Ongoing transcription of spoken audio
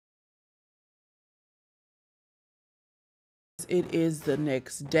It is the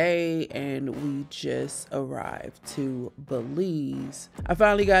next day and we just arrived to Belize. I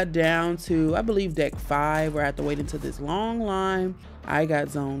finally got down to, I believe, deck 5 where I had to wait until this long line. I got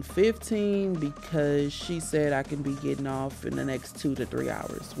zone 15 because she said I can be getting off in the next 2 to 3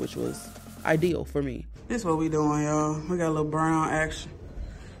 hours, which was ideal for me. This is what we doing, y'all. We got a little brown action.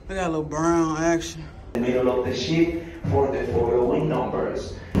 We got a little brown action. The middle of the ship for the following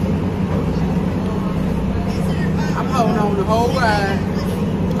numbers. I'm holding on the whole ride.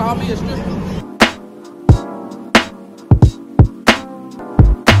 Call me a stripper.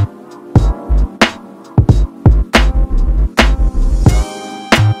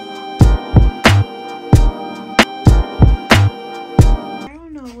 I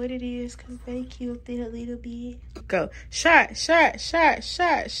don't know what it is because they killed it a little bit. Go. Shot, shot, shot,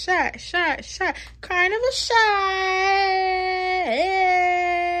 shot, shot, shot, shot. Carnival shot.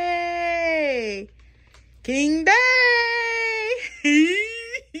 Hey. King Day!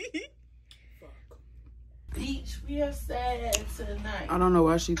 Beach, we are sad tonight. I don't know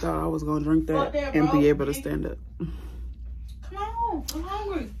why she thought I was gonna drink that and be able to stand up. Come on, I'm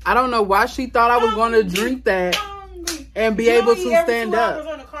hungry. I don't know why she thought I was gonna drink that and be able to stand up.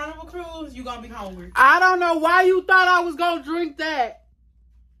 On a Carnival cruise, you gonna be hungry. I don't know why you thought I was gonna drink that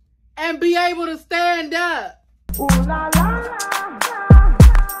and be able to stand up. Ooh la la la.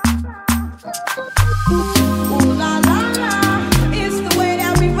 Ooh la la la, it's the way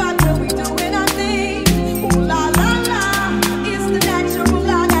that we rock when we doing our thing. Ooh la la la, it's the natural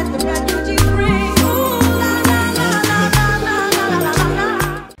law that the refugees bring. Ooh la la la la la la la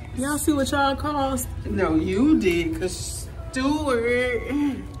la. Y'all see what y'all caused? No, you did, cause Stuart.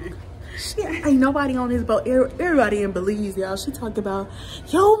 Ain't nobody on this boat. Everybody in Belize, y'all. She talked about,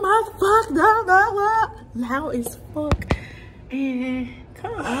 yo, motherfucker, blah, blah, blah. Loud as fuck. And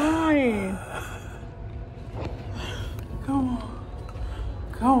come on. Come on.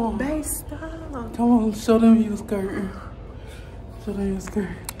 Come on. Babe, stop. Come on, show them your skirt. Show them your skirt.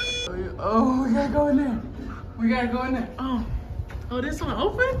 Oh, we gotta go in there. We gotta go in there. Oh, this one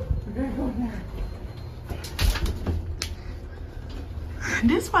open? We gotta go in there.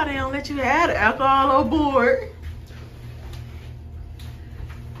 This why they don't let you add alcohol on board.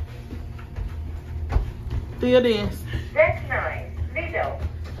 Do your dance. Deck 9, Lido.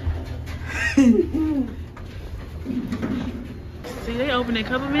 See, they opened a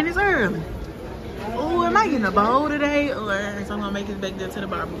couple minutes early. Oh, am I getting a bowl today? Or so I'm gonna make it back there to the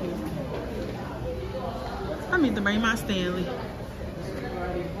barbecue. I need to bring my Stanley.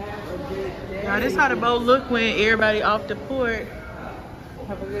 Now this how the boat look when everybody off the port.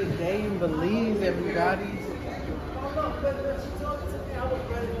 Have a good day in Belize, everybody.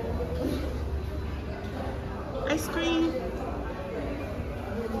 Ice cream.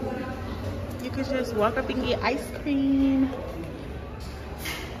 You could just walk up and get ice cream.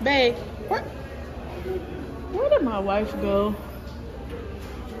 Babe, where did my wife go?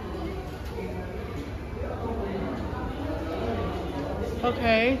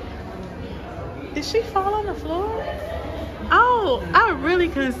 Okay. Did she fall on the floor? Oh, I really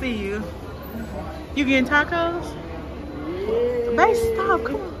couldn't see you. You getting tacos? Yeah. Babe, stop.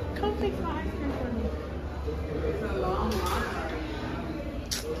 Come on. Come fix my ice cream for me. It's a long line.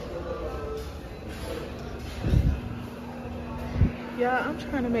 Yeah, I'm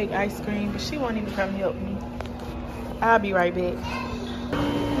trying to make ice cream, but she won't even come help me. I'll be right back.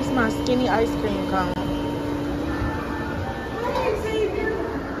 This is my skinny ice cream cone.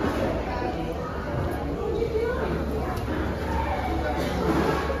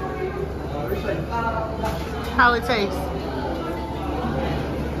 How it tastes?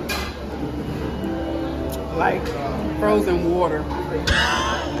 Like frozen water.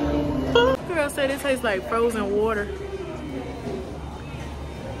 Girl said it tastes like frozen water.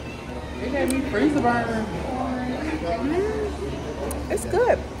 They gave me freezer burger. It's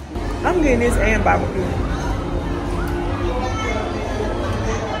good. I'm getting this and barbecue.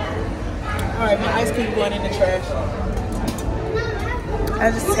 All right, my ice cream going in the trash. I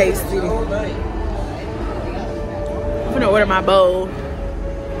just tasted it. I'm gonna order my bowl.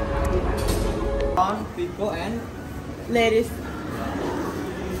 Pico and Lettuce.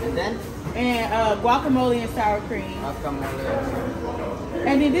 And then? And guacamole and sour cream. Guacamole.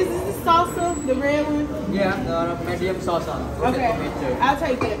 And then this is the salsa, the red one? Yeah, the medium salsa. Okay, I'll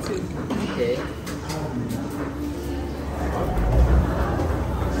take that too. Okay.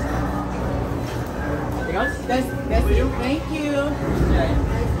 Anything else? That's it. Thank you.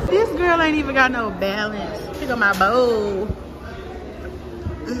 Yeah. This girl ain't even got no balance. She got my bowl.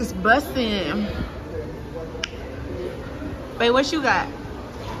 It's busting. Wait, what you got?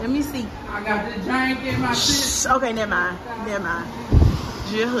 Let me see. I got the giant in my shit. Okay, never mind. Never mind.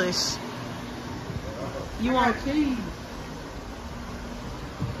 Just hush. You want cheese?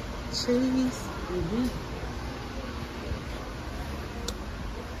 cheese?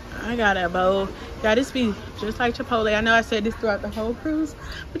 I got a bowl. Yeah, this be just like Chipotle. I know I said this throughout the whole cruise,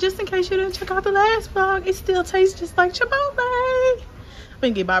 but just in case you didn't check out the last vlog, it still tastes just like Chipotle. We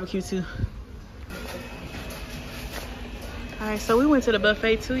can get barbecue too. All right, so we went to the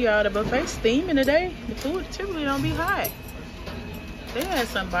buffet too, y'all. The buffet's steaming today. The food typically don't be hot. They had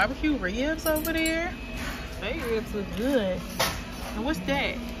some barbecue ribs over there. They ribs look good. And what's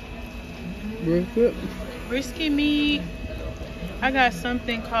that? Brisket. Brisket meat. I got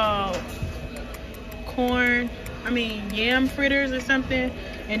something called yam fritters or something.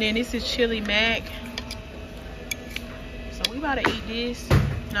 And then this is chili mac. So we about to eat this.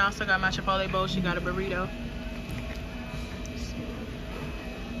 And I also got my Chipotle bowl. She got a burrito.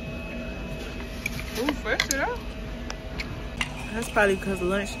 Ooh, fresh it up. That's probably because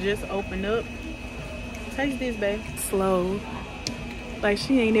lunch just opened up. Taste this, babe. Slow. Like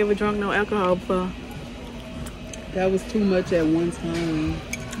she ain't never drunk no alcohol before. That was too much at one time.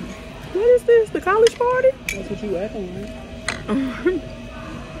 What is this? The college party? That's what you acting like.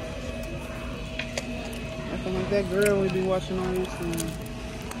 Acting like that girl we be watching on your screen.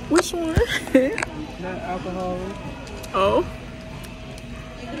 Which one? That alcohol. Oh.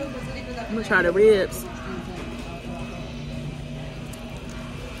 I'm gonna try the ribs.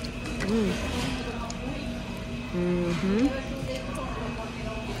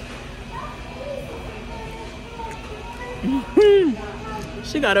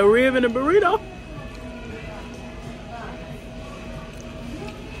 She got a rib and a burrito.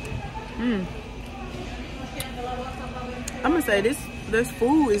 I'm gonna say this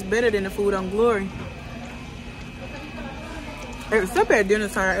food is better than the food on Glory. Except at dinner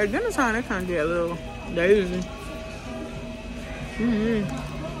time. At dinner time, they kind of get a little lazy.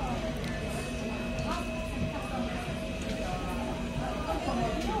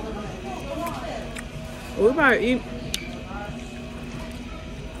 We about to eat.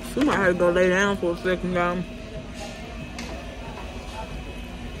 She might have to go lay down for a second, y'all.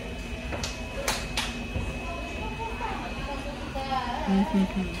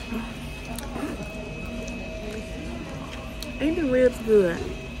 Ain't the ribs good?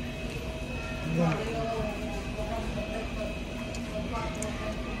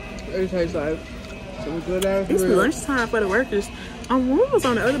 It tastes like some good ass It's ribs. lunchtime for the workers. When we was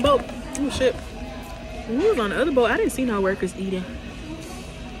on the other boat, oh shit. When we was on the other boat, I didn't see no workers eating.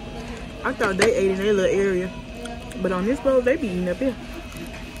 I thought they ate in their little area. But on this boat, they be eating up here.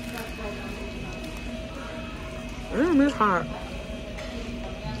 It's hot.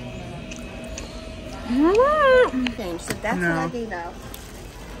 Okay, so that's what I gave out.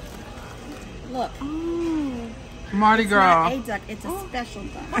 Look. Mardi Gras. It's not a duck, it's a special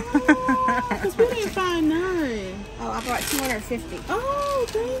duck. Because we didn't find none. Oh, I brought 250. Oh,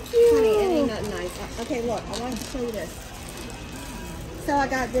 thank you. Honey, it ain't nothing nice. Okay, look, I wanted to show you this. So I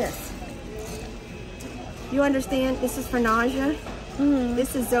got this. You understand? This is for nausea.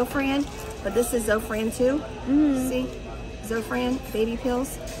 This is Zofran, but this is Zofran too. See? Zofran, baby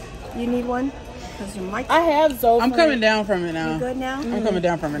pills. You need one? Because you might. I have Zofran. I'm coming down from it now. You good now? I'm coming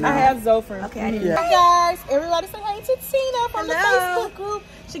down from it now. I have Zofran. Okay, I didn't. Hi guys, everybody say hey to Tina from the Hello. Facebook group.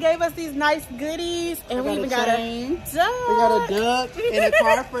 She gave us these nice goodies, and we even got chain. a duck. We got a duck and a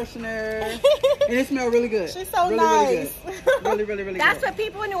car freshener, and it smells really good. She's so really, nice. Really good. Really That's good. what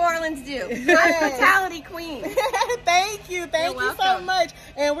people in New Orleans do. Hospitality queen. Thank you so welcome. much.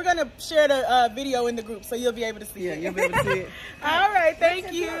 And we're gonna share the video in the group, so you'll be able to see it. You'll be able to see it. All right,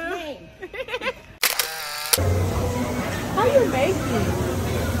 thank you. How you make it?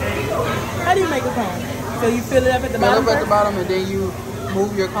 How do you make a cone? So you fill it up at the Fill bottom? up at the first? bottom, and then you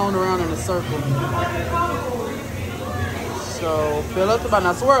move your cone around in a circle. So fill up the bottom.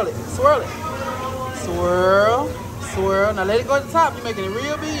 Now swirl it. Swirl it. Swirl. Swirl. Now let it go at the top. You're making it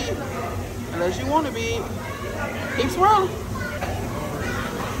real big. Unless you want it big. Keep swirling.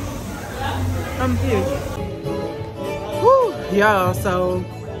 I'm here. Whew, y'all, so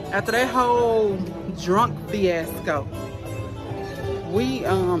after that whole drunk fiasco, we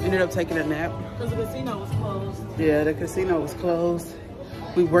ended up taking a nap. Because the casino was closed. Yeah, the casino was closed.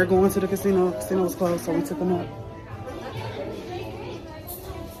 We were going to the casino. The casino was closed, so we took a nap.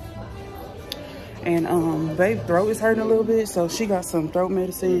 And babe's throat is hurting a little bit, so she got some throat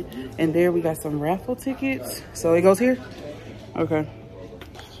medicine. And there we got some raffle tickets. So it goes here? Okay.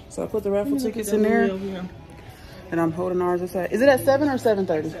 So I put the raffle tickets in there. And I'm holding ours aside. Is it at 7 or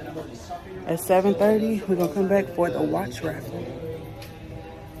 7:30? At 7:30, we're gonna come back for the watch raffle.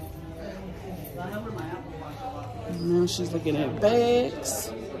 Now she's looking at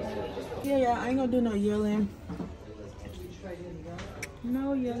bags. Yeah, I ain't gonna do no yelling.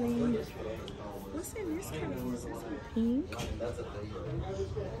 No yelling. What's in this color? Is this pink?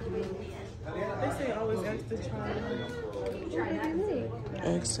 They say always extra try.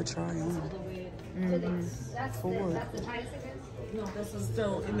 Extra try on. Forward.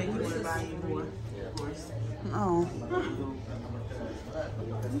 So it makes you want to buy you more. Oh.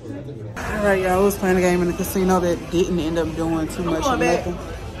 Alright, y'all. I was playing a game in the casino that didn't end up doing too much of nothing.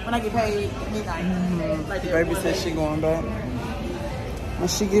 When I get paid at midnight. Like that. Baby said she going back. When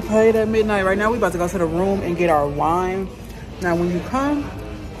she get paid at midnight. Right now we about to go to the room and get our wine. Now when you come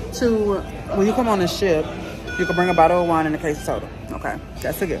on the ship, you can bring a bottle of wine and a case of soda. Okay,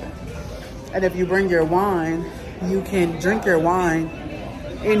 that's a given. And if you bring your wine, you can drink your wine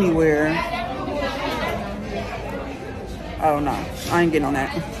anywhere. Oh no, I ain't getting on that.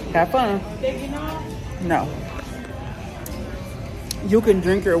 Have fun. No. You can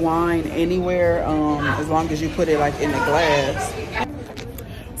drink your wine anywhere as long as you put it like in a glass.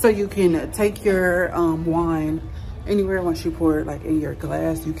 So you can take your wine anywhere once you pour it like in your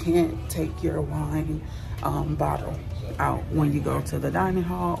glass. You can't take your wine bottle out when you go to the dining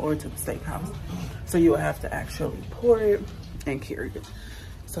hall or to the steakhouse. So you will have to actually pour it and carry it.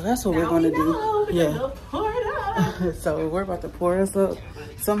 So that's what we're going to do. Yeah. So we're about to pour us up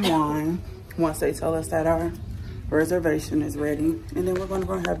some wine once they tell us that our reservation is ready. And then we're going to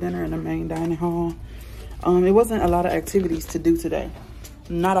go have dinner in the main dining hall. It wasn't a lot of activities to do today.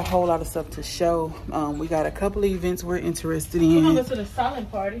 Not a whole lot of stuff to show. We got a couple of events we're interested in. We're going to go to the silent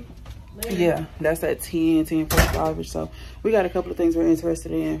party later. Yeah, that's at 10:45 so we got a couple of things we're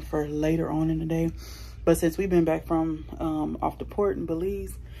interested in for later on in the day. But since we've been back from off the port in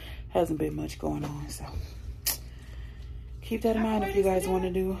Belize, hasn't been much going on. So keep that in mind if you guys want to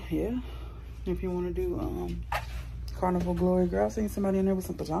do, if you want to do Carnival Glory. Girl, I seen somebody in there with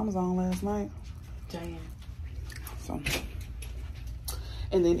some pajamas on last night. Damn. So,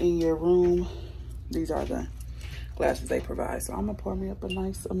 and then in your room, these are the glasses they provide. So I'm gonna pour me up a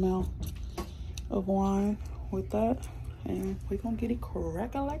nice amount of wine with that, and we're gonna get it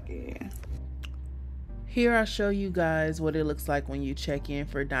crack-a-lackin'. Here I show you guys what it looks like when you check in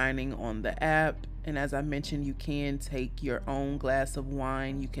for dining on the app. And as I mentioned, you can take your own glass of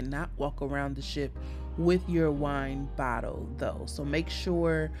wine. You cannot walk around the ship with your wine bottle though. So make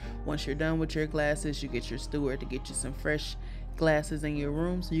sure once you're done with your glasses, you get your steward to get you some fresh glasses in your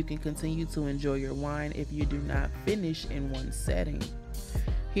room so you can continue to enjoy your wine if you do not finish in one setting.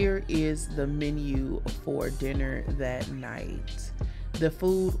 Here is the menu for dinner that night. The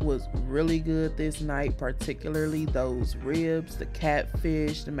food was really good this night, particularly those ribs, the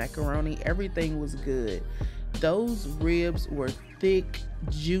catfish, the macaroni, everything was good. Those ribs were thick,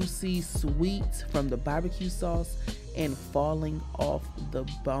 juicy, sweet from the barbecue sauce and falling off the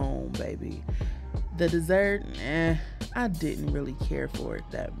bone, baby. The dessert, I didn't really care for it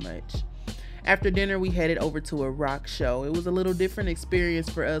that much. After dinner, we headed over to a rock show. It was a little different experience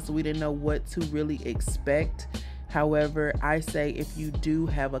for us. We didn't know what to really expect. However, I say if you do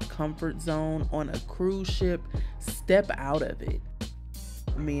have a comfort zone on a cruise ship, step out of it.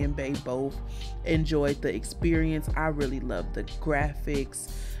 Me and Bae both enjoyed the experience. I really loved the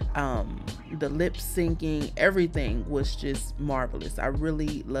graphics, the lip syncing, everything was just marvelous. I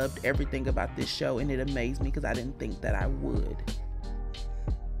really loved everything about this show, and it amazed me because I didn't think that I would.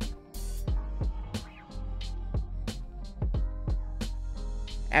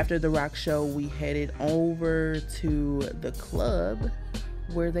 After the rock show, we headed over to the club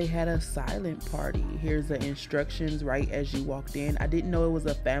where they had a silent party. Here's the instructions right as you walked in. I didn't know it was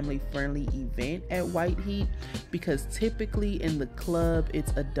a family-friendly event at White Heat because typically in the club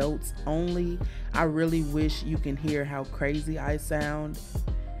it's adults only. I really wish you can hear how crazy I sound.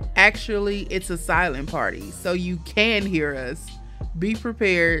 Actually, it's a silent party, so you can hear us. Be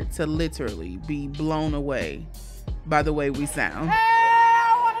prepared to literally be blown away by the way we sound.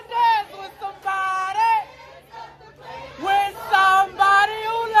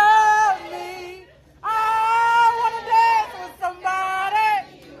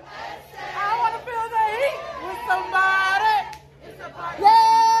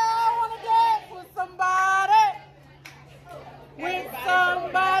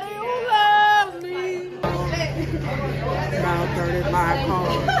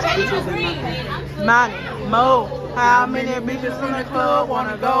 Mo, how many bitches from the club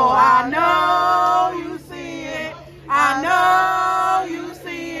wanna go? I know you see it. I know you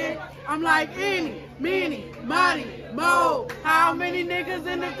see it. I'm like any, many, money, mo. How many niggas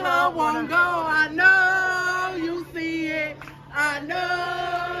in the club wanna go? I know you see it. I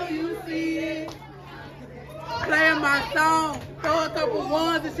know you see it. on my song. Throw a couple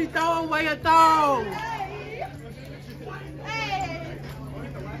ones and she throw away a thong.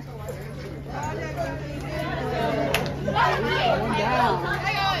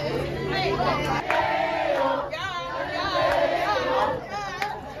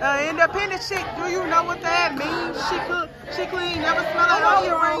 Independent chick, do you know what that means? She clean, never smell like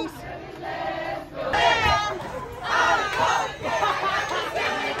onion rings.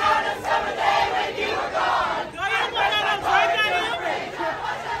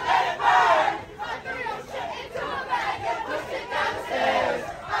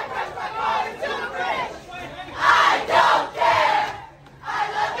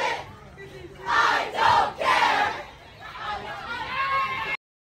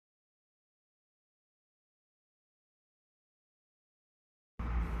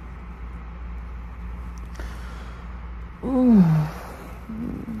 Ooh.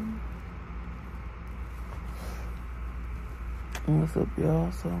 What's up,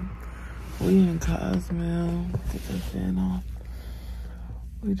 y'all? So we in Cozumel. Get that fan off.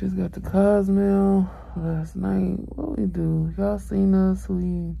 We just got to Cozumel last night. What we do? Y'all seen us?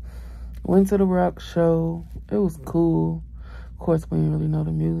 We went to the rock show. It was cool. Of course, we didn't really know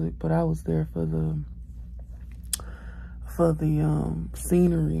the music, but I was there for the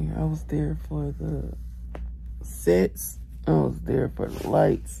scenery. I was there for the sets. I was there for the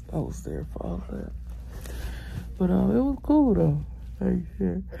lights. I was there for all that. But it was cool though. Like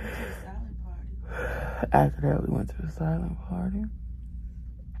shit. After that, we went to the silent party.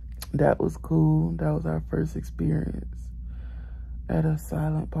 That was cool. That was our first experience at a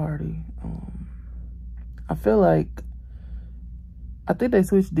silent party. I feel like, I think they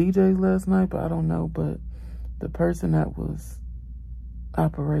switched DJs last night, but I don't know. But the person that was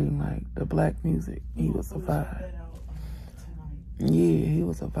operating like the black music, he was a vibe. Yeah, he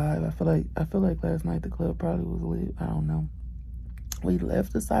was a vibe. I feel like last night the club probably was lit. I don't know. We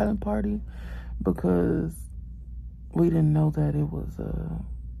left the silent party because we didn't know that it was a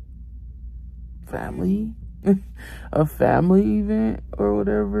family event or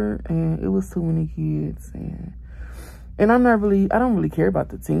whatever, and it was too many kids, and I don't really care about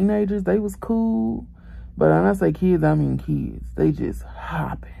the teenagers. They was cool, but when I say kids, I mean kids. They just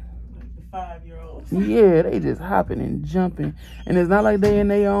hopping. Like the 5-year-olds. Yeah, they just hopping and jumping, and it's not like they in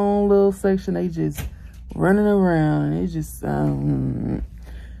their own little section. They just running around, and it just look.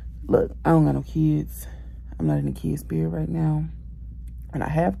 I don't got no kids. I'm not in the kid spirit right now. And I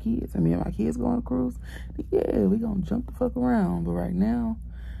have kids, and me and my kids go on a cruise, yeah, we gonna jump the fuck around. But right now,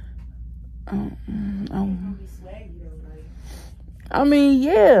 I mean,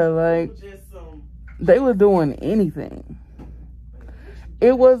 yeah, like, they were doing anything.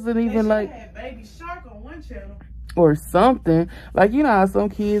 It wasn't even like Baby Shark on one channel or something. Like, you know how some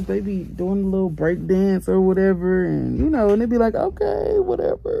kids, they be doing a little break dance or whatever, and you know, and they be like, okay,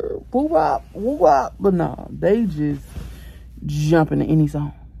 whatever, whoop wop, whoop wop. But no, they just jump into any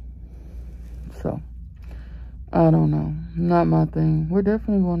song. So I don't know, not my thing. We're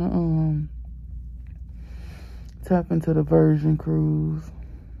definitely gonna tap into the Virgin cruise.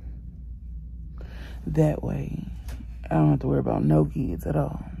 That way I don't have to worry about no kids at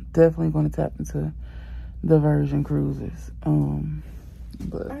all. Definitely gonna tap into the Virgin cruises.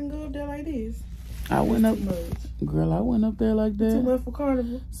 But I can go up there like this. I went up, girl, I went up there like that. Too much for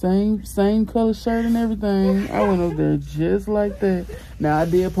Carnival. Same color shirt and everything. I went up there just like that. Now, I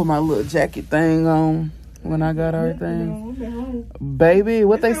did put my little jacket thing on when I got our thing. Baby,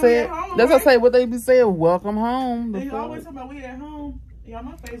 what they said, that's what I say, what they be saying, welcome home. They always talk about we at home. Y'all,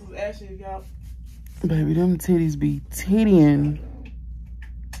 my face was ashy if y'all. Baby, them titties be tittying.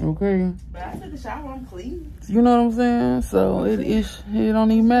 Okay. But I took the shower, I'm clean. You know what I'm saying? So it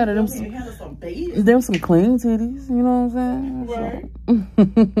don't even matter. Them some clean titties. You know what I'm saying? Right.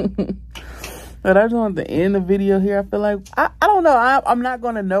 So. But I just want to end the video here. I feel like, I don't know. I'm not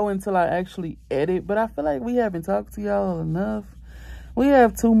going to know until I actually edit. But I feel like we haven't talked to y'all enough. We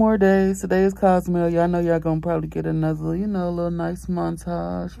have 2 more days. Today is Cozumel. Y'all know y'all going to probably get another, you know, a little nice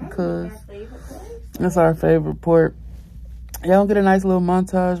montage. Because that's our favorite port. Y'all get a nice little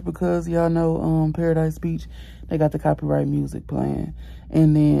montage because y'all know Paradise Beach, they got the copyright music playing.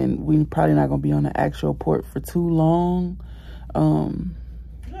 And then we probably not going to be on the actual port for too long. We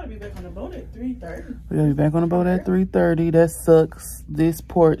gotta be back on the boat at 3:30. We gotta be back on the boat at 3:30. That sucks. This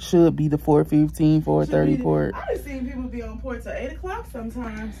port should be the 4:15, 4:30 port. I've seen people be on port till 8 o'clock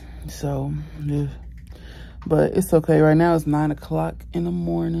sometimes. So, yeah. But it's okay. Right now it's 9 o'clock in the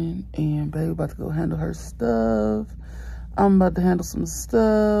morning. And baby about to go handle her stuff. I'm about to handle some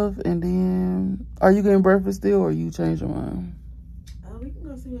stuff, and then, are you getting breakfast still, or you change your mind? We can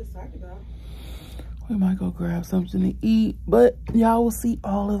go see what it's talking about. We might go grab something to eat, but y'all will see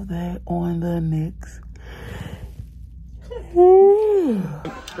all of that on the next.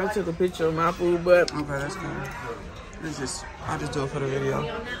 I took a picture of my food, but Okay, that's cool. It's just, I'll just do it for the video.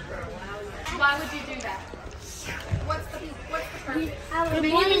 Why would you do that? What's the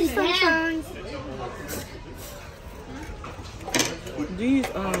Good morning, sunshine. these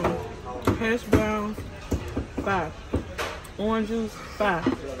hash browns, 5. Orange juice, 5.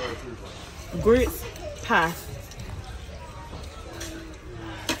 Grits, pie.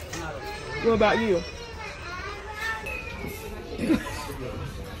 What about you?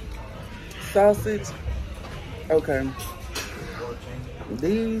 Sausage. Okay.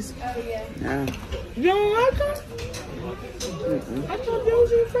 These. Yeah. You don't like them? I thought that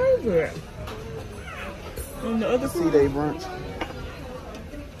was your favorite. And the other food? SEADAY brunch.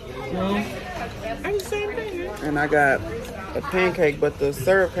 No. I'm the same thing. And I got a pancake, but the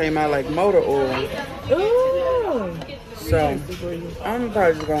syrup came out like motor oil. Oh. So I'm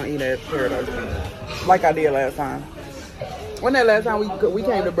probably just gonna eat at Paradise Beach, like I did last time. When that last time we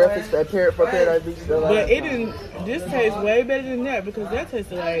came to breakfast at Paradise Beach. But it didn't. This tastes way better than that because that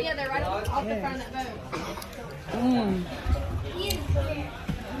tasted like. Yeah, they're right off the front of that boat.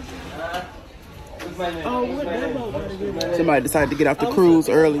 Oh, what that boat gotta do with it? Somebody decided to get off the cruise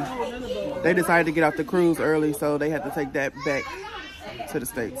early. They decided to get off the cruise early, so they had to take that back to the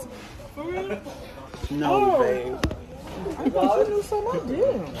States. For real? No, babe. I thought you knew something I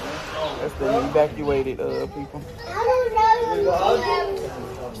did. That's the evacuated people.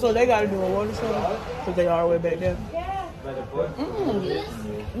 So they gotta do a water show because they all the way back there.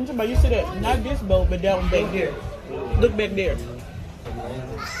 I'm talking about, you see that? Not this boat, but that one back there. Look back there.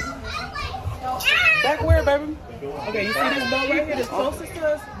 Back where, baby? Okay, you see this boat right here that's closest to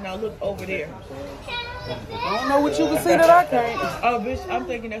us? Now look over there. I don't know what you can see that I can't. Oh, bitch, I'm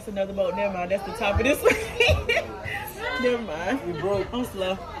thinking that's another boat. Never mind, that's the top of this one. Never mind. I'm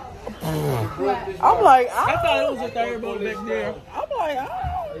slow. I'm like, I thought it was a third boat back there. I'm like, I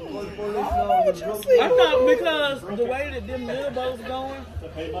don't know what you see. I thought because the way that them little boats going.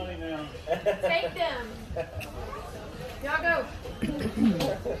 Take them. Y'all go.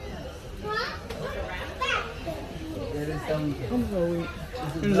 I'm so weak.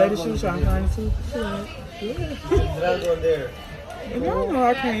 And the lady, she was trying to find it too. And y'all know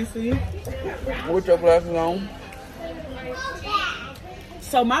I can't see. With your glasses on.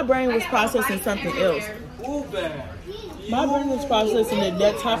 So my brain was processing something else. My brain was processing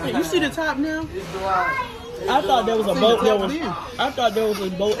that top. You see the top now? I thought there was a boat that was. I thought there was a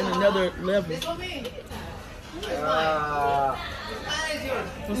boat in another level.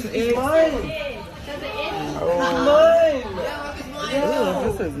 What's the egg? Oh,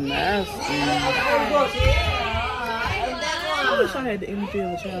 this is nasty. I wish I had the energy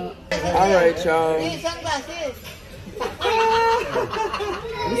of a child. All right, y'all.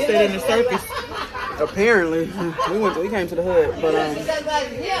 We stayed in the circus. Apparently, we came to the hood, but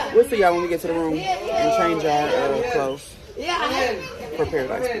we'll see y'all when we get to the room and change our clothes for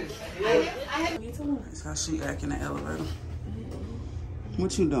Paradise Beach. That's how she act in the elevator.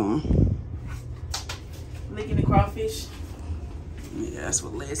 What you doing? Licking the crawfish. Yeah, that's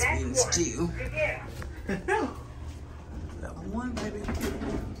what lesbians do. Level 1, baby.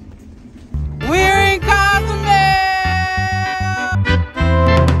 We're in Cozumel!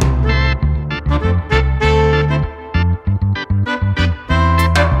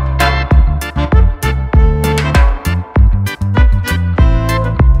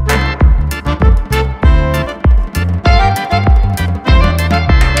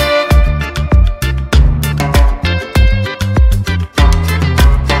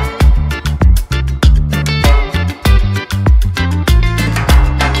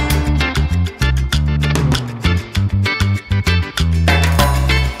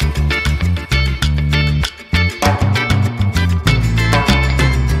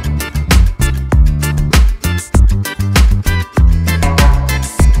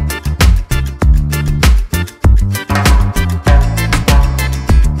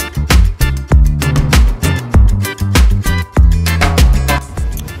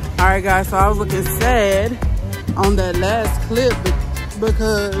 Alright guys, so I was looking sad on that last clip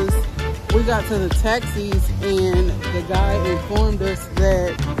because we got to the taxis and the guy informed us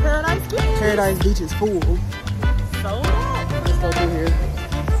that Paradise Beach is full. Let's go through here.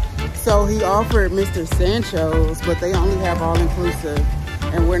 So he offered Mr. Sancho's, but they only have all-inclusive.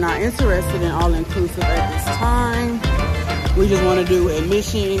 And we're not interested in all-inclusive at this time. We just want to do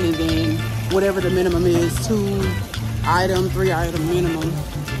admission and then whatever the minimum is, 2-item, 3-item minimum.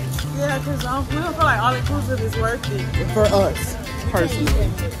 Yeah, because we don't feel like all-inclusive is worth it. For us. personally.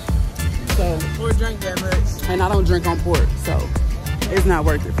 So, Or drink that much. and I don't drink on port, so it's not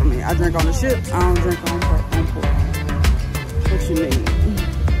worth it for me. I drink on the ship. I don't drink on port. What you need?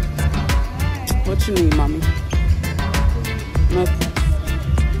 What you need, mommy? Nothing.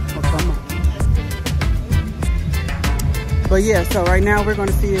 Oh, come on. But yeah, so right now we're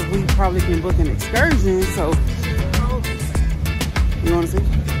gonna see if we probably can book an excursion. So, you wanna see?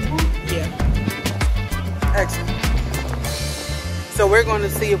 Yeah. Excellent. So we're going to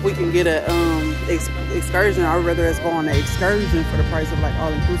see if we can get a excursion. I'd rather us go on an excursion for the price of like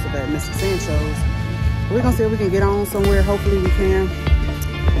all inclusive at Mr. Sancho's. We're going to see if we can get on somewhere. Hopefully we can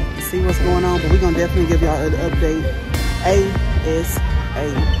see what's going on. But we're going to definitely give y'all an update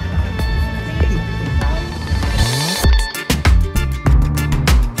ASAP.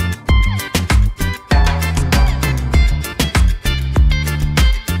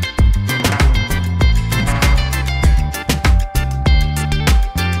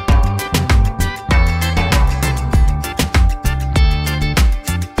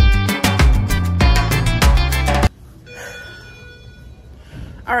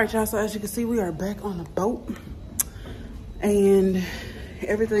 All right, y'all, so as you can see, we are back on the boat and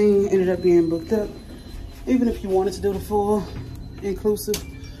everything ended up being booked up. Even if you wanted to do the full inclusive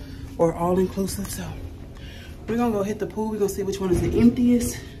or all inclusive. So we're gonna go hit the pool. We're gonna see which one is the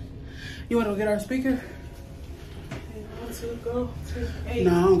emptiest. You wanna go get our speaker? No, I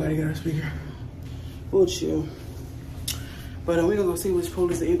don't gotta get our speaker. We'll chill. But we're gonna go see which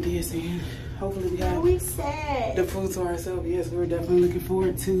pool is the emptiest and hopefully we have the food to ourselves. Yes, we're definitely looking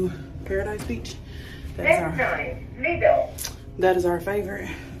forward to Paradise Beach. Next time, middle. That is our favorite.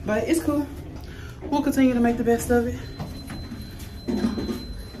 But it's cool. We'll continue to make the best of it.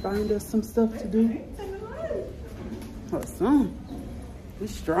 Find us some stuff to do. Oh, son. We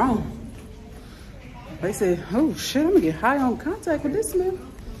strong. They said, oh shit, I'm gonna get high on contact with this smell.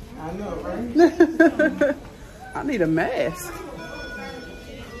 I know, right? I need a mask.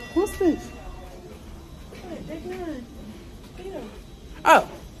 What's this? Oh,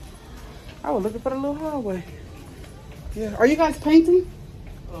 I was looking for the little hallway. Yeah, are you guys painting?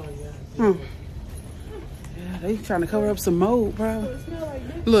 Oh, yeah. Hmm. Yeah, they trying to cover up some mold, bro.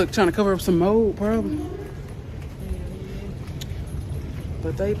 Look, trying to cover up some mold, bro.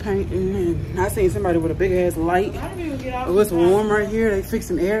 But they painting, and I seen somebody with a big ass light. It was warm right here. They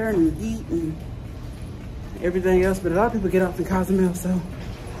fixing air and heat and everything else. But a lot of people get off in Cozumel, so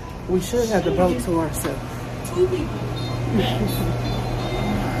we should have the boat to ourselves. 2 people.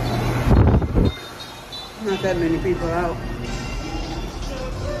 Not that many people out.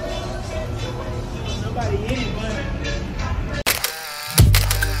 Nobody in it, but.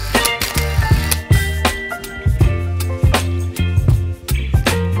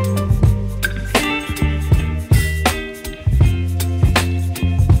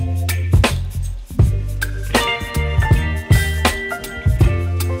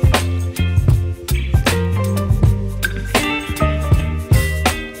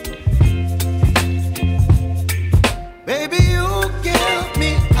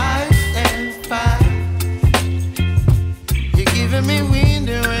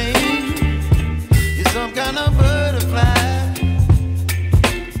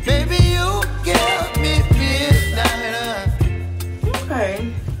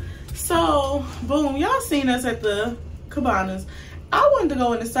 Us at the cabanas. I wanted to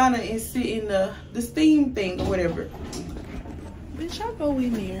go in the sauna and sit in the steam thing or whatever. Bitch, I go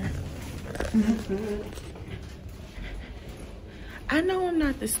in there. I know I'm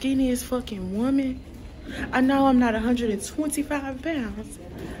not the skinniest fucking woman. I know I'm not 125 pounds.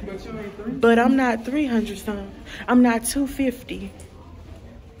 But I'm not 300 something. I'm not 250.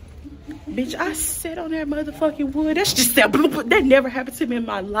 Bitch, I sat on that motherfucking wood. That's just that bloop. That never happened to me in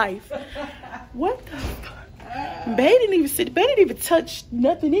my life. What the fuck? They didn't even sit. They didn't even touch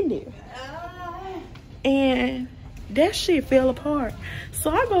nothing in there. And that shit fell apart.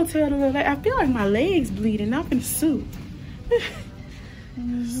 So I go tell the little lady, I feel like my legs bleeding. I'm finna sue.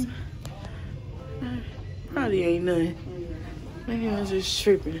 Probably ain't nothing. Maybe I was just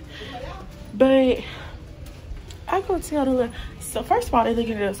tripping. But I go tell the little. So first of all, they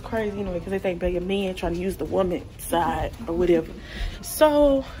looking at us crazy, you know, because they think they're a man trying to use the woman side or whatever.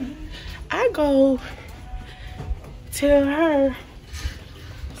 So I go tell her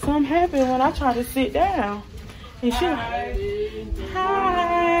something happened when I try to sit down. And she like,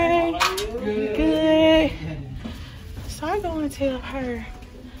 hi, good. So I go and tell her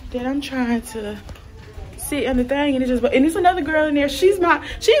that I'm trying to sit on the thing, and it's another girl in there. She's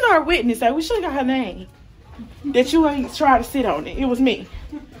our witness. Like, we should have got her name. That you ain't try to sit on it. It was me.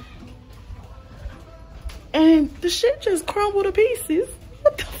 and the shit just crumbled to pieces.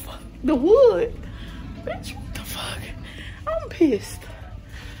 What the fuck? The wood. Bitch, what the fuck? I'm pissed.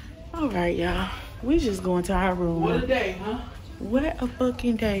 All right, y'all. We just going to our room. What a day, huh? What a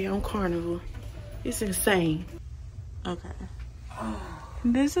fucking day on Carnival. It's insane. Okay.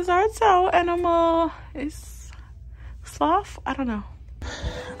 This is our tow animal. It's sloth. I don't know.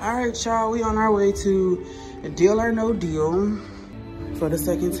 All right, y'all. We on our way to Deal or No Deal for the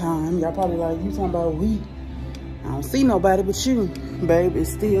second time. Y'all probably like, you talking about we? I don't see nobody but you. Babe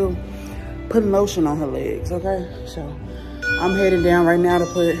is still putting lotion on her legs, okay? So I'm heading down right now to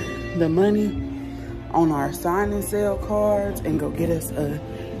put the money on our sign and sell cards and go get us a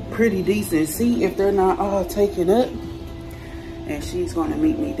pretty decent seat if they're not all taken up. And she's gonna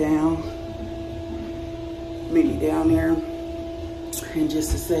meet me down there in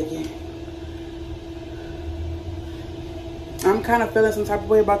just a second. I'm kind of feeling some type of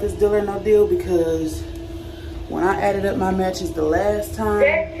way about this Deal or No Deal because when I added up my matches the last time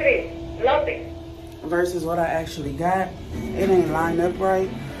versus what I actually got, it ain't lined up right.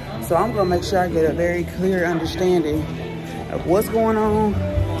 So I'm gonna make sure I get a very clear understanding of what's going on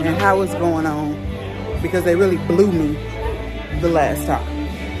and how it's going on, because they really blew me the last time.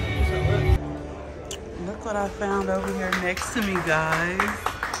 Look what I found over here next to me, guys.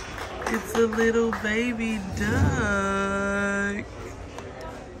 It's a little baby duck.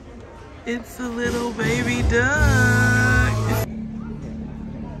 It's a little baby duck.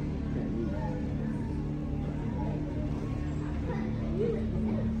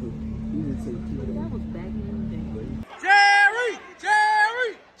 Jerry!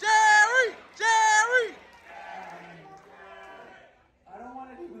 Jerry! Jerry! Jerry! I don't want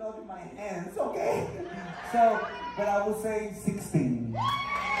to develop in my hands, okay? So, but I will say 16. 16.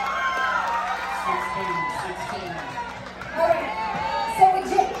 Alright, so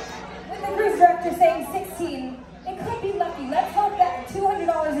legit, with the cruise director saying 16, it could be lucky. Let's hope that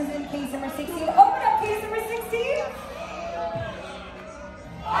 $200 is in case number 16. Open up case number 16.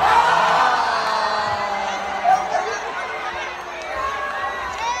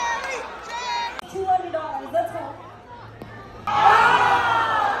 $200, let's hope.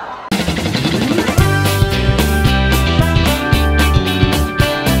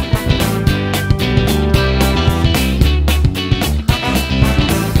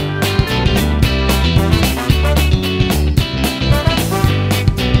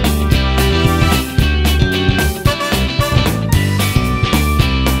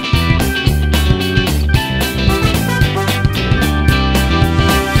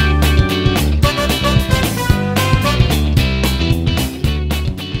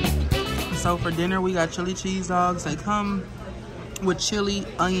 So for dinner, we got chili cheese dogs. They come with chili,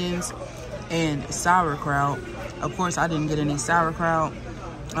 onions, and sauerkraut. Of course, I didn't get any sauerkraut,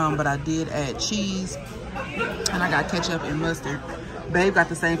 but I did add cheese, and I got ketchup and mustard. Babe got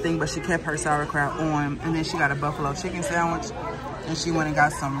the same thing, but she kept her sauerkraut on, and then she got a buffalo chicken sandwich, and she went and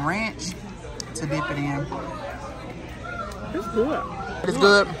got some ranch to dip it in. It's good. It's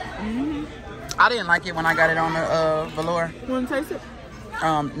good. Mm-hmm. I didn't like it when I got it on the velour. You want to taste it?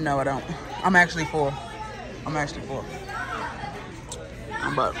 No, I don't. I'm actually full.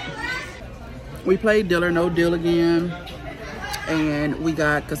 But we played Deal or No Deal again, and we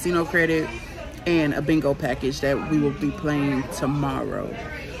got casino credit and a bingo package that we will be playing tomorrow.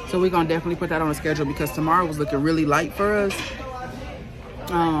 So we're gonna definitely put that on the schedule because tomorrow was looking really light for us.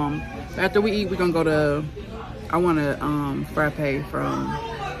 After we eat, we're gonna go to, I want a frappe from,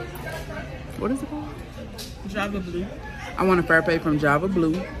 what is it called? Java Blue. I want a frappe from Java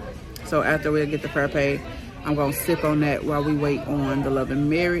Blue. So after we get the frappe, I'm gonna sip on that while we wait on the Love and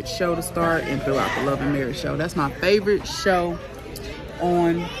Marriage show to start and throughout the Love and Marriage show. That's my favorite show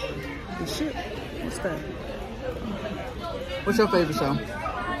on the ship. What's that? What's your favorite show?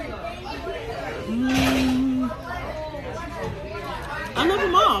 I love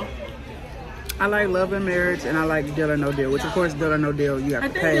them all. I like Love and Marriage, and I like Deal or No Deal, which of course Deal or No Deal, you have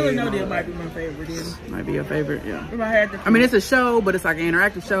to pay. I think Deal or No Deal might be my favorite. Might be your favorite, yeah. If I had to, I mean, it's a show, but it's like an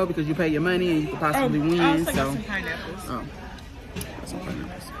interactive show because you pay your money and you could possibly win. I was so, some pineapples. Oh, some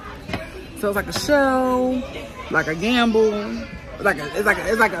pineapples. So it's like a show, like a gamble,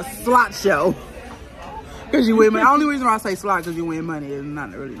 it's like a slot show. Because you win money. The only reason why I say slot because you win money is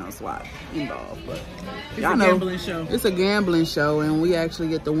not really no slot involved. But it's a gambling show. It's a gambling show, and we actually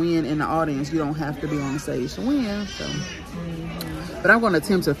get to win in the audience. You don't have to be on the stage to win. So, but I'm going to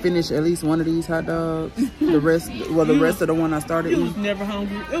attempt to finish at least one of these hot dogs. The rest of the one I started eating. You was never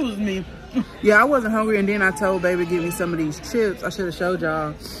hungry. It was me. Yeah, I wasn't hungry, and then I told baby give me some of these chips. I should have showed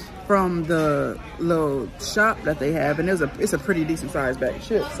y'all from the little shop that they have, and it's a pretty decent sized bag of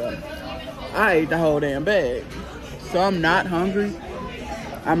chips. So I ate the whole damn bag. So I'm not hungry.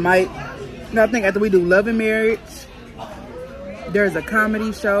 I think after we do Love and Marriage, there's a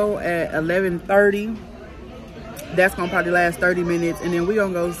comedy show at 11:30. That's gonna probably last 30 minutes. And then we're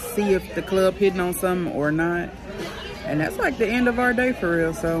gonna go see if the club hitting on something or not. And that's like the end of our day for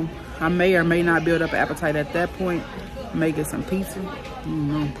real. So I may or may not build up an appetite at that point. May get some pizza.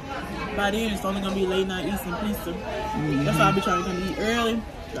 By then, it's only gonna be late night eating pizza. That's why I be trying to come eat early,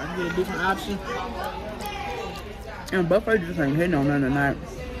 so I can get a different option. And buffet just ain't hitting on none tonight.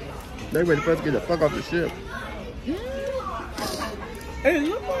 They ready for us to get the fuck off the ship. Hey,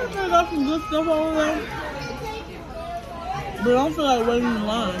 you probably got some good stuff over there, but I don't feel like waiting in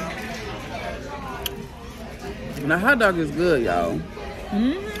line. The hot dog is good, y'all.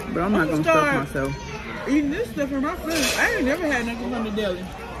 But I'm not gonna stuff myself. Eating this stuff in my fridge. I ain't never had nothing from the deli.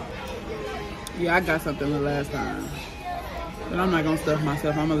 Yeah, I got something the last time. But I'm not gonna stuff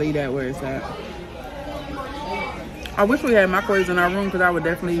myself. I'm gonna leave that where it's at. I wish we had microwaves in our room because I would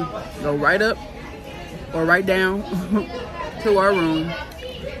definitely go right up or right down to our room.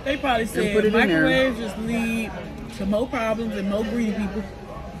 They probably said put it in there. microwaves just lead to more problems and more greedy people.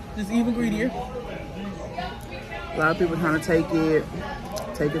 Just even greedier. A lot of people trying to take it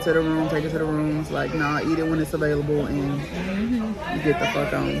to the room, take it to the rooms. Like, nah, eat it when it's available and you get the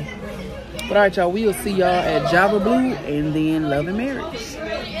fuck on. But all right, y'all, we'll see y'all at Java Blue and then Love and Marriage.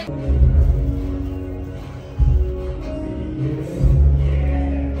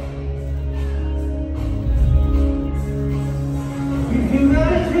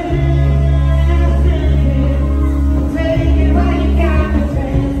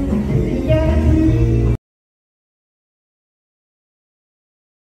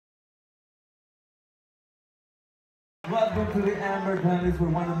 Welcome to the Amber Palace for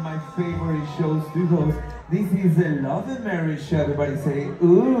one of my favorite shows to host. This is a Love and Marriage show. Everybody say,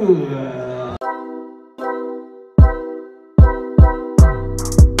 ooh.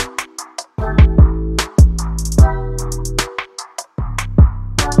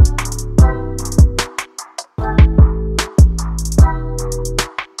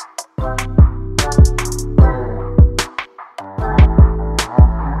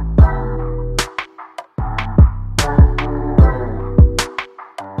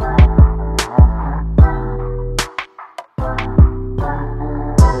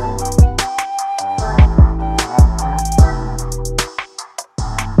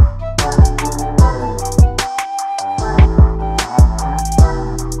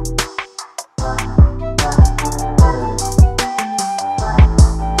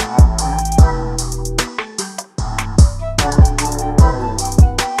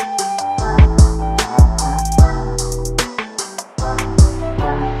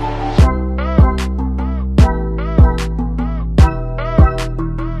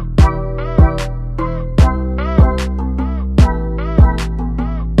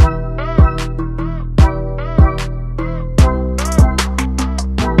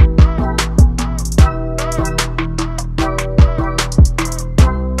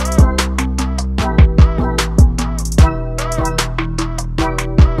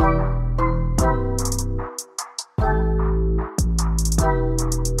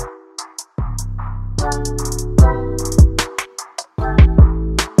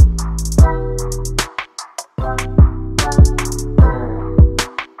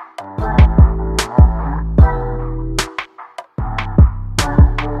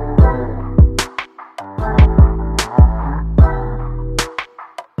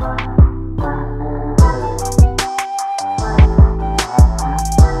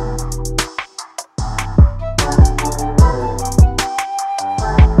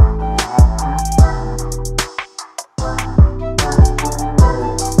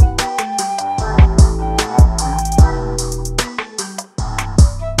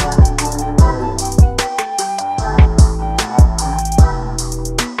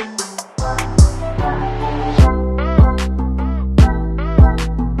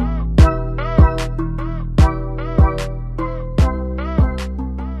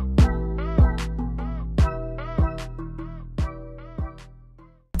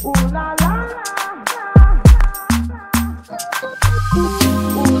 Ooh la la la.